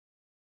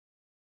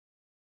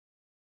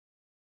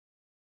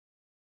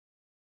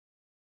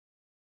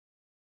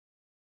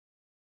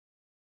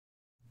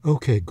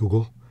Okay,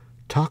 Google,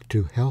 talk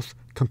to Health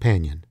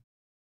Companion.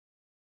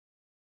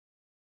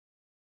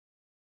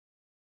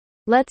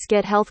 Let's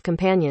get Health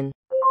Companion.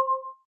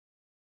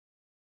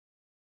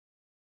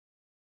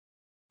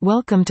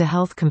 Welcome to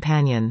Health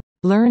Companion.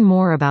 Learn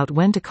more about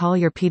when to call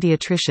your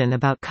pediatrician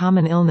about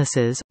common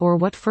illnesses, or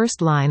what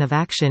first line of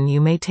action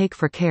you may take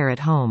for care at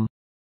home.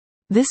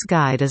 This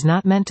guide is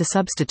not meant to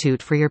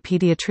substitute for your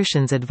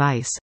pediatrician's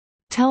advice.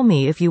 Tell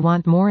me if you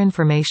want more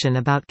information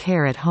about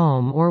care at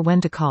home or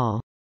when to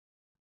call.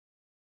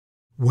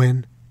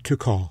 When to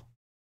call.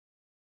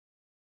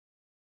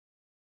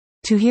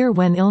 To hear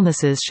when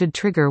illnesses should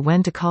trigger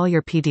when to call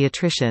your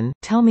pediatrician,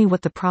 tell me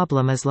what the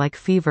problem is, like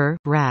fever,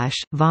 rash,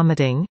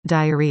 vomiting,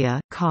 diarrhea,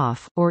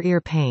 cough, or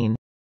ear pain.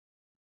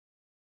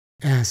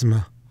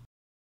 Asthma.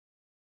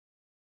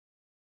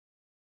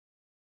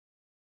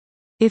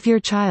 If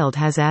your child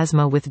has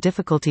asthma with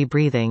difficulty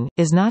breathing,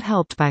 is not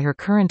helped by her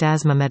current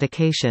asthma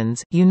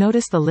medications, you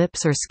notice the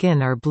lips or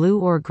skin are blue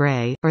or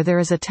gray, or there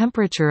is a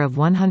temperature of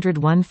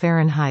 101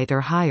 Fahrenheit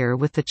or higher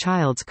with the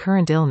child's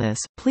current illness,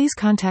 please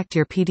contact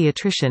your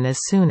pediatrician as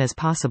soon as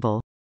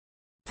possible.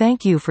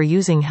 Thank you for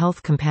using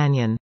Health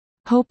Companion.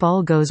 Hope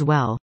all goes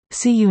well.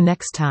 See you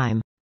next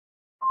time.